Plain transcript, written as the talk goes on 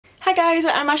Hi guys,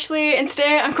 I'm Ashley and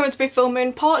today I'm going to be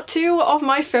filming part 2 of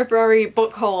my February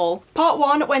book haul. Part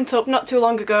 1 went up not too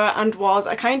long ago and was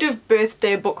a kind of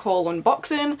birthday book haul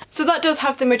unboxing, so that does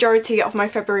have the majority of my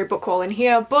February book haul in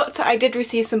here, but I did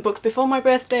receive some books before my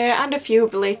birthday and a few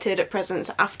belated presents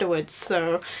afterwards,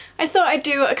 so I thought I'd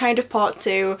do a kind of part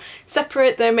 2,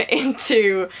 separate them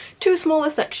into two smaller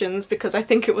sections because I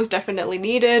think it was definitely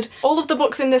needed. All of the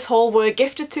books in this haul were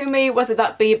gifted to me, whether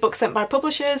that be books sent by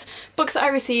publishers, books that I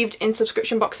received in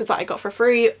subscription boxes that I got for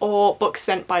free, or books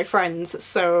sent by friends.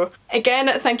 So again,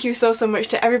 thank you so much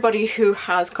to everybody who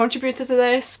has contributed to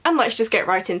this, and let's just get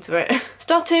right into it.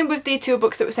 Starting with the two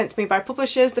books that were sent to me by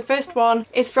publishers, the first one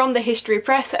is from the History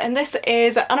Press and this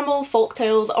is Animal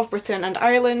Folktales of Britain and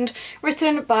Ireland,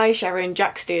 written by Sharon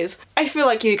Jacksties. I feel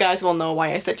like you guys will know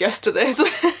why I said yes to this.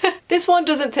 This one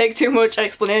doesn't take too much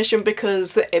explanation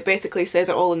because it basically says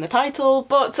it all in the title,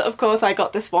 but of course I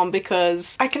got this one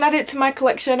because I can add it to my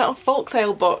collection of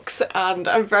folktale books and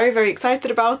I'm very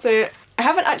excited about it. I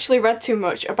haven't actually read too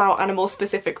much about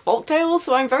animal-specific folktales,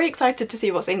 so I'm very excited to see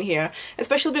what's in here,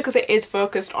 especially because it is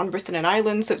focused on Britain and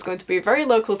Ireland, so it's going to be very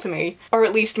local to me, or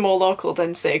at least more local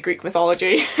than, say, Greek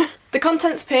mythology. The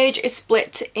contents page is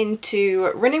split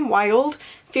into Running Wild,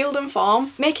 Field and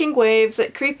Farm, Making Waves,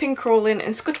 Creeping, Crawling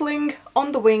and Scuttling,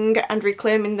 On the Wing and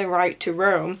Reclaiming the Right to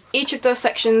Roam. Each of those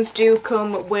sections do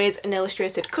come with an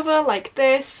illustrated cover like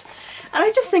this, and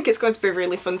I just think it's going to be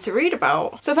really fun to read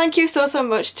about. So thank you so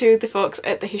much to the folks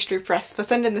at the History Press for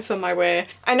sending this one my way.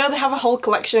 I know they have a whole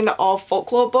collection of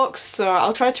folklore books, so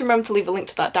I'll try to remember to leave a link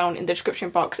to that down in the description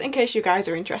box in case you guys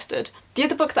are interested. The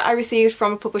other book that I received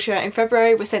from a publisher in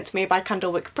February was sent to me by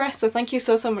Candlewick Press, so thank you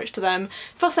so much to them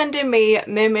for sending me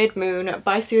Mermaid Moon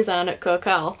by Suzanne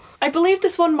Kokal. I believe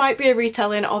this one might be a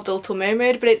retelling of The Little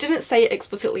Mermaid, but it didn't say it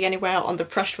explicitly anywhere on the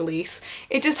press release.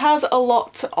 It just has a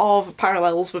lot of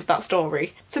parallels with that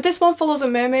story. So this one follows a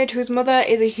mermaid whose mother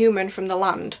is a human from the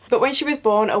land, but when she was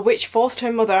born, a witch forced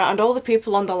her mother and all the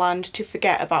people on the land to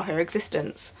forget about her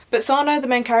existence. But Sana, the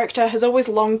main character, has always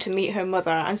longed to meet her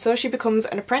mother, and so she becomes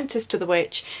an apprentice to the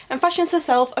witch and fashions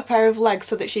herself a pair of legs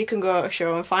so that she can go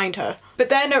ashore and find her. But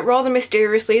then, rather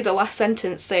mysteriously, the last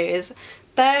sentence says,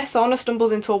 "There, Sana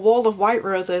stumbles into a wall of white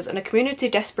roses and a community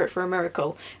desperate for a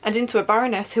miracle, and into a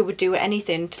baroness who would do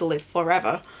anything to live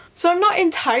forever." So I'm not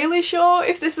entirely sure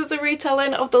if this is a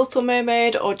retelling of The Little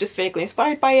Mermaid or just vaguely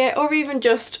inspired by it, or even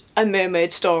just a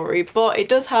mermaid story, but it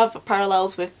does have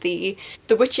parallels with the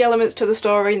witchy elements to the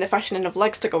story and the fashioning of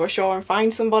legs to go ashore and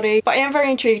find somebody. But I am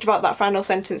very intrigued about that final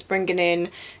sentence bringing in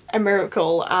a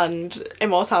miracle and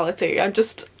immortality.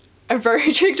 I'm very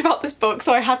intrigued about this book,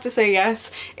 so I had to say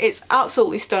yes. It's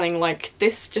absolutely stunning, like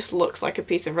this just looks like a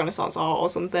piece of Renaissance art or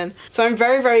something. So I'm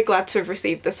very glad to have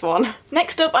received this one.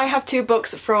 Next up I have two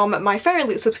books from my Fairy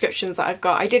Loot subscriptions that I've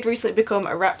got. I did recently become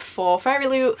a rep for Fairy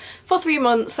Loot for 3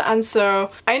 months, and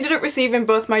so I ended up receiving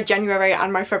both my January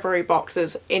and my February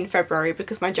boxes in February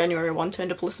because my January one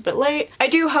turned up a little bit late. I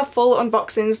do have full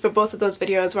unboxings for both of those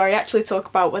videos where I actually talk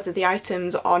about whether the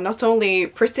items are not only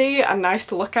pretty and nice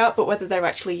to look at, but whether they're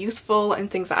actually useful and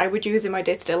things that I would use in my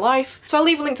day-to-day life. So I'll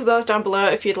leave a link to those down below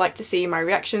if you'd like to see my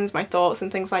reactions, my thoughts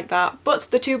and things like that. But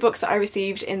the two books that I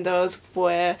received in those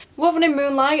were Woven in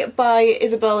Moonlight by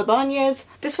Isabel Ibanez.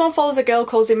 This one follows a girl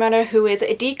called Ximena who is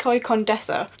a decoy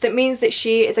condessa. That means that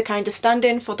she is a kind of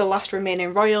stand-in for the last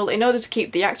remaining royal in order to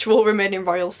keep the actual remaining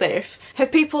royal safe. Her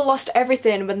people lost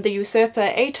everything when the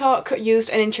usurper Atok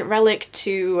used an ancient relic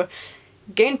to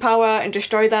gain power and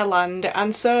destroy their land,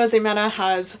 and so Ximena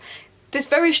has this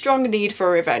very strong need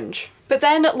for revenge. But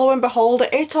then, lo and behold,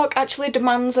 Atok actually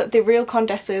demands the real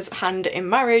Condessa's hand in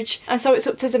marriage, and so it's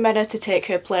up to Ximena to take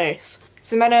her place.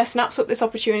 Ximena snaps up this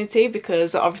opportunity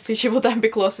because obviously she will then be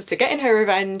closer to getting her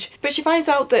revenge, but she finds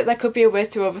out that there could be a way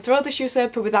to overthrow this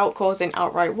usurper without causing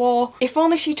outright war, if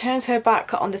only she turns her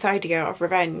back on this idea of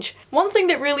revenge. One thing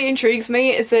that really intrigues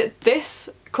me is that this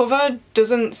cover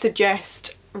doesn't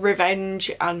suggest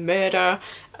revenge and murder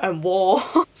and war.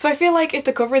 So I feel like if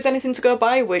the cover is anything to go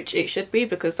by, which it should be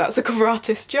because that's the cover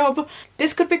artist's job,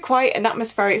 this could be quite an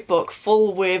atmospheric book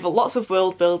full with lots of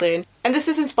world building. And this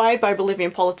is inspired by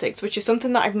Bolivian politics, which is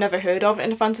something that I've never heard of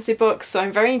in a fantasy book, so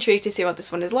I'm very intrigued to see what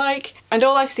this one is like. And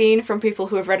all I've seen from people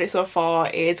who have read it so far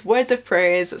is words of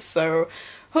praise, so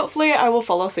hopefully I will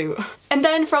follow suit. And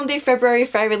then from the February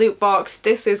Fairy Loot box,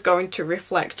 this is going to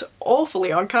reflect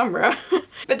awfully on camera.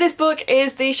 But this book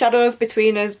is The Shadows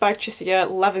Between Us by Tricia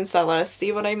Levenseller.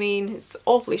 See what I mean? It's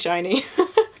awfully shiny.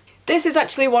 This is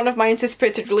actually one of my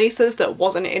anticipated releases that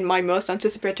wasn't in my most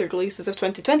anticipated releases of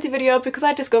 2020 video because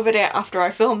I discovered it after I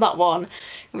filmed that one,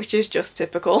 which is just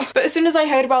typical. But as soon as I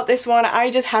heard about this one, I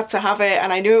just had to have it,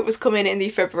 and I knew it was coming in the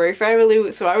February Fairy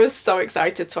Loot, so I was so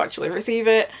excited to actually receive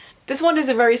it. This one is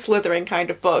a very Slytherin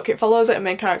kind of book. It follows a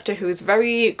main character who's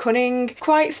very cunning,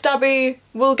 quite stabby,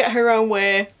 will get her own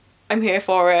way. I'm here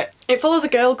for it. It follows a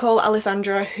girl called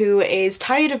Alessandra who is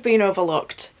tired of being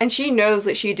overlooked, and she knows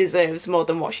that she deserves more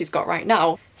than what she's got right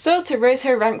now. So to raise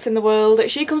her ranks in the world,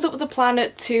 she comes up with a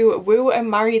plan to woo and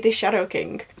marry the Shadow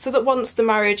King, so that once the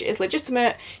marriage is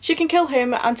legitimate, she can kill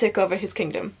him and take over his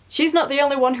kingdom. She's not the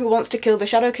only one who wants to kill the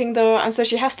Shadow King though, and so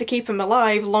she has to keep him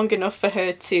alive long enough for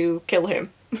her to kill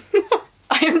him.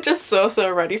 I am just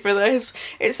so ready for this.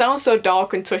 It sounds so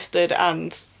dark and twisted,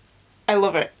 and I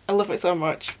love it. I love it so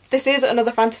much. This is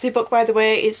another fantasy book, by the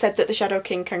way. It's said that the Shadow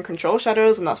King can control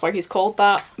shadows, and that's why he's called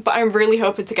that. But I'm really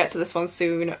hoping to get to this one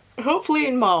soon. Hopefully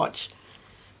in March.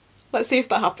 Let's see if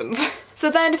that happens. So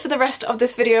then for the rest of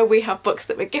this video we have books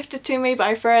that were gifted to me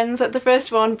by friends. The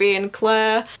first one being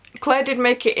Claire. Claire did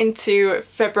make it into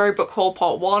February book haul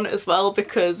part 1 as well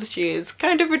because she is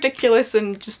kind of ridiculous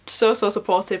and just so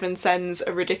supportive and sends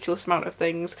a ridiculous amount of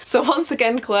things. So once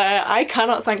again Claire, I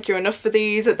cannot thank you enough for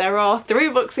these. There are 3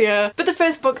 books here. But the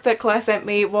first book that Claire sent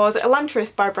me was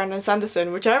Elantris by Brandon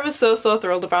Sanderson, which I was so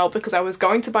thrilled about because I was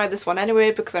going to buy this one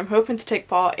anyway because I'm hoping to take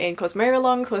part in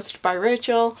Cosmere-along hosted by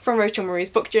Rachel from Rachel Marie's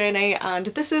book journey, and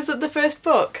this is the first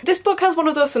book. This book has one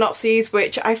of those synopses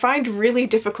which I find really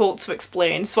difficult to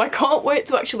explain, so I can't wait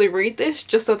to actually read this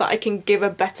just so that I can give a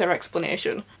better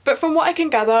explanation. But from what I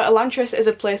can gather, Elantris is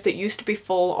a place that used to be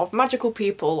full of magical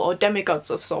people or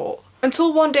demigods of sort.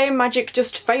 Until one day magic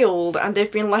just failed and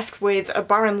they've been left with a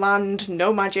barren land,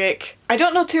 no magic. I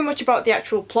don't know too much about the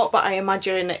actual plot, but I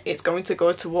imagine it's going to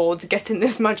go towards getting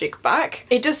this magic back.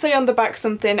 It does say on the back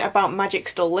something about magic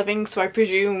still living, so I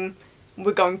presume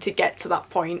we're going to get to that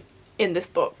point in this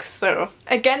book. So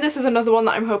again, this is another one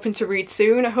that I'm hoping to read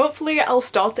soon. Hopefully I'll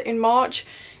start it in March,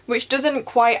 which doesn't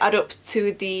quite add up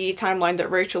to the timeline that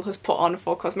Rachel has put on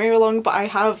for Cosmere-along, but I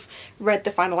have read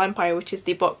The Final Empire, which is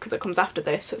the book that comes after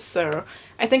this, so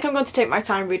I think I'm going to take my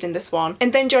time reading this one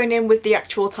and then join in with the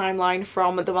actual timeline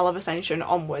from The Well of Ascension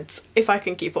onwards, if I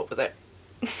can keep up with it.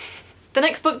 The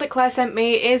next book that Claire sent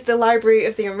me is The Library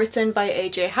of the Unwritten by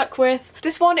AJ Hackworth.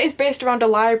 This one is based around a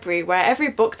library where every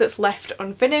book that's left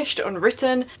unfinished,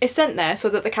 unwritten, is sent there so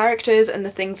that the characters and the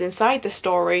things inside the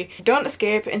story don't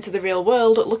escape into the real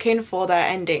world looking for their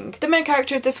ending. The main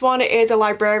character of this one is a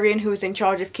librarian who's in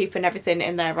charge of keeping everything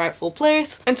in their rightful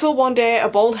place, until one day a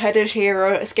bald-headed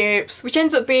hero escapes, which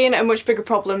ends up being a much bigger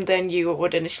problem than you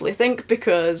would initially think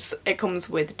because it comes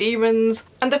with demons.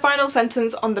 And the final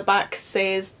sentence on the back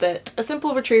says that a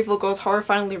simple retrieval goes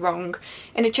horrifyingly wrong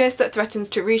in a chase that threatens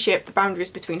to reshape the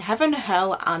boundaries between heaven,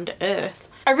 hell and earth.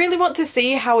 I really want to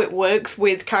see how it works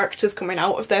with characters coming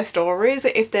out of their stories,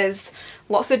 if there's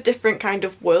lots of different kind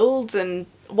of worlds and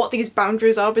what these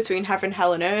boundaries are between heaven,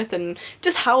 hell and earth, and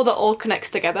just how that all connects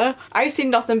together. I've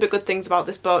seen nothing but good things about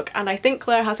this book and I think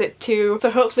Claire has it too, so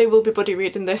hopefully we'll be buddy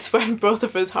reading this when both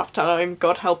of us have time.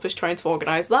 God help us trying to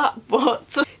organise that,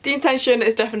 but the intention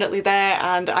is definitely there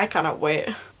and I cannot wait.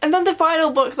 And then the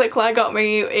final book that Claire got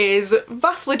me is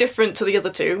vastly different to the other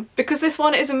two, because this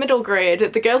one is a middle grade,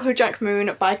 The Girl Who Drank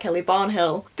Moon by Kelly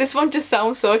Barnhill. This one just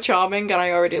sounds so charming and I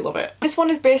already love it. This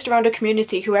one is based around a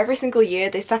community who every single year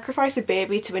they sacrifice a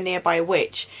baby to a nearby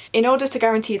witch in order to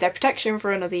guarantee their protection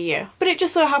for another year. But it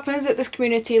just so happens that this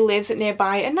community lives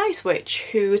nearby a nice witch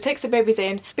who takes the babies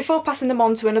in before passing them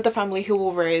on to another family who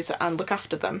will raise and look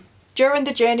after them. During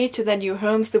the journey to their new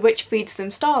homes, the witch feeds them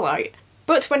starlight.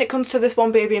 But when it comes to this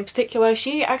one baby in particular,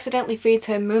 she accidentally feeds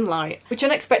her moonlight, which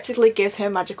unexpectedly gives her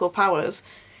magical powers.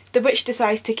 The witch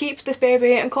decides to keep this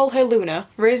baby and call her Luna,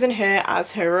 raising her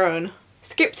as her own.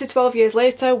 Skip to 12 years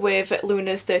later with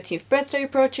Luna's 13th birthday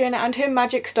approaching and her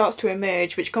magic starts to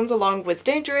emerge, which comes along with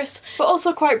dangerous but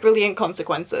also quite brilliant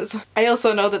consequences. I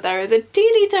also know that there is a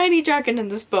teeny tiny dragon in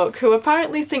this book who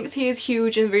apparently thinks he is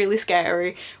huge and really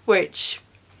scary, which,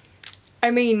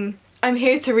 I mean, I'm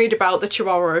here to read about the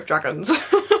Chihuahua of dragons.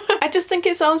 I just think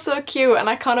it sounds so cute and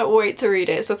I cannot wait to read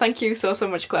it, so thank you so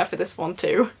much Claire for this one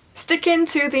too. Sticking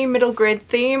to the middle grade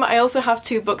theme, I also have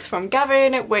 2 books from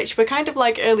Gavin, which were kind of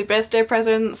like early birthday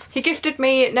presents. He gifted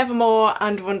me Nevermore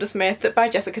and Wondersmith by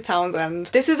Jessica Townsend.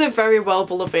 This is a very well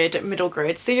beloved middle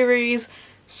grade series.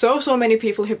 So many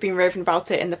people have been raving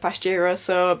about it in the past year or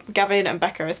so, Gavin and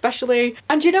Becca especially.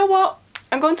 And you know what?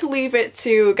 I'm going to leave it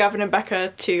to Gavin and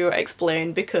Becca to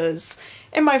explain because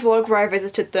in my vlog where I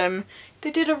visited them, They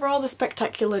did a rather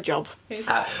spectacular job.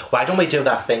 Why don't we do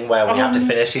that thing where we have to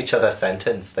finish each other's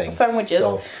sentence thing? Sandwiches.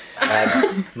 So,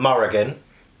 Morrigan.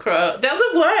 Crow. There's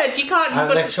a word, you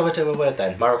can't... Shall we do a word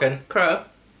then? Morrigan. Crow.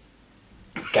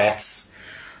 Gets.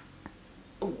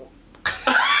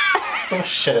 So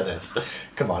shit at this.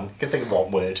 Come on, you can think of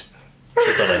one word.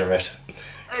 She's illiterate.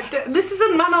 This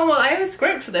isn't my normal... I have a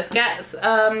script for this. Gets.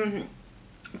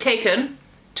 Taken.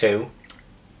 To.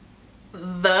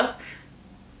 The.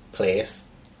 Place.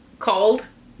 Called.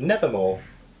 Nevermore.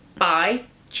 By.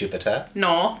 Jupiter.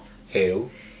 North.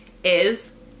 Who.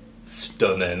 Is.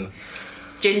 Stunning.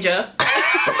 Ginger.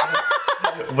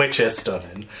 Which is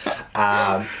stunning.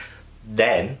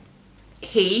 Then.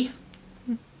 He.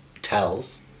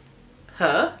 Tells.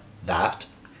 Her. That.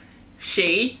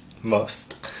 She.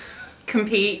 Must.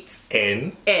 Compete.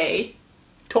 In. A.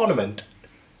 Tournament.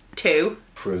 To.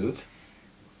 Prove.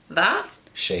 That.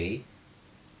 She.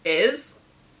 Is.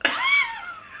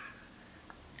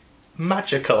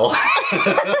 Magical.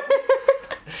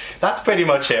 That's pretty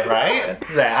much it, right?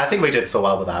 Yeah, I think we did so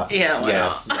well with that. Yeah, why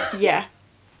not? Yeah.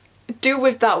 Do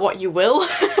with that what you will.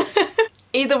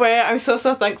 Either way, I'm so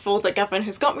thankful that Gavin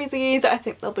has got me these. I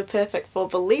think they'll be perfect for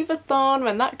Believeathon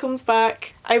when that comes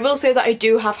back. I will say that I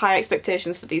do have high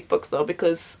expectations for these books though,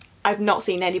 because I've not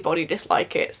seen anybody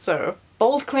dislike it, so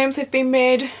bold claims have been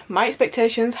made, my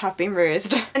expectations have been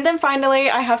raised. And then finally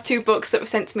I have two books that were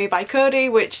sent to me by Cody,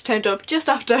 which turned up just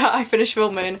after I finished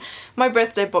filming my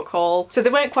birthday book haul. So they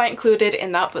weren't quite included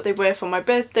in that, but they were for my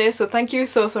birthday, so thank you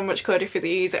so much Cody for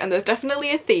these. And there's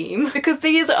definitely a theme, because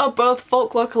these are both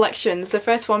folklore collections, the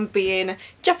first one being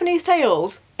Japanese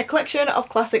Tales, a collection of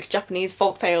classic Japanese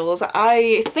folk tales.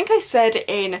 I think I said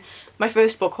in my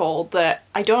first book haul that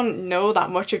I don't know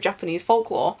that much of Japanese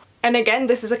folklore. And again,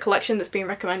 this is a collection that's been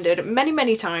recommended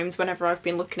many times whenever I've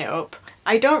been looking it up.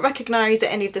 I don't recognise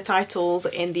any of the titles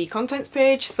in the contents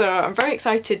page, so I'm very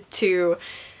excited to,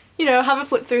 you know, have a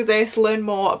flip through this, learn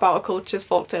more about a culture's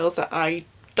folktales that I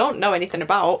don't know anything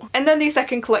about. And then the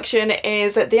second collection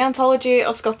is the Anthology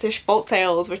of Scottish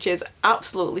Folktales, which is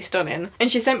absolutely stunning.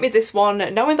 And she sent me this one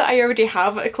knowing that I already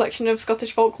have a collection of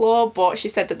Scottish folklore, but she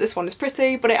said that this one is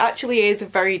pretty, but it actually is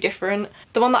very different.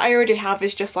 The one that I already have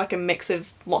is just like a mix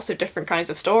of lots of different kinds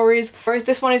of stories, whereas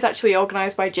this one is actually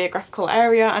organised by geographical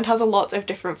area and has a lot of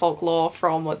different folklore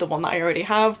from the one that I already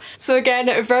have. So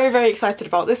again, very excited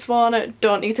about this one.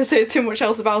 Don't need to say too much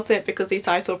else about it because the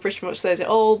title pretty much says it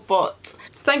all, but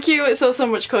thank you so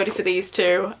much Cody for these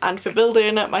two and for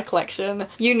building my collection.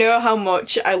 You know how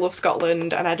much I love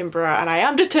Scotland and Edinburgh, and I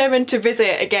am determined to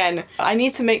visit again. I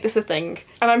need to make this a thing,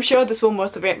 and I'm sure this will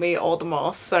motivate me all the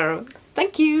more, so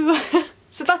thank you.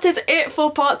 So that is it for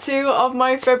part 2 of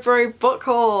my February book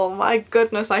haul. My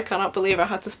goodness, I cannot believe I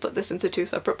had to split this into 2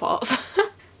 separate parts.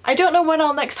 I don't know when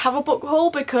I'll next have a book haul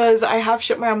because I have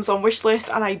shut my Amazon wishlist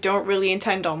and I don't really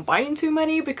intend on buying too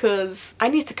many because I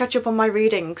need to catch up on my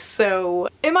reading, so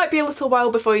it might be a little while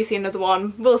before you see another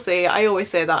one. We'll see. I always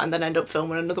say that and then end up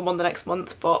filming another one the next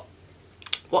month, but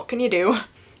what can you do?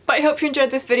 But I hope you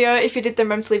enjoyed this video. If you did, then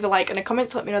remember to leave a like and a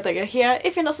comment to let me know that you're here.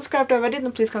 If you're not subscribed already,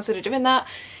 then please consider doing that.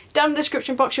 Down in the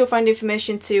description box you'll find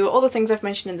information to all the things I've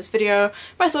mentioned in this video,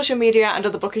 my social media and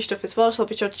other bookish stuff as well, so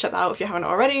be sure to check that out if you haven't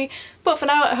already. But for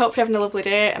now, I hope you're having a lovely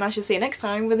day and I shall see you next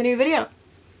time with a new video.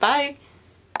 Bye!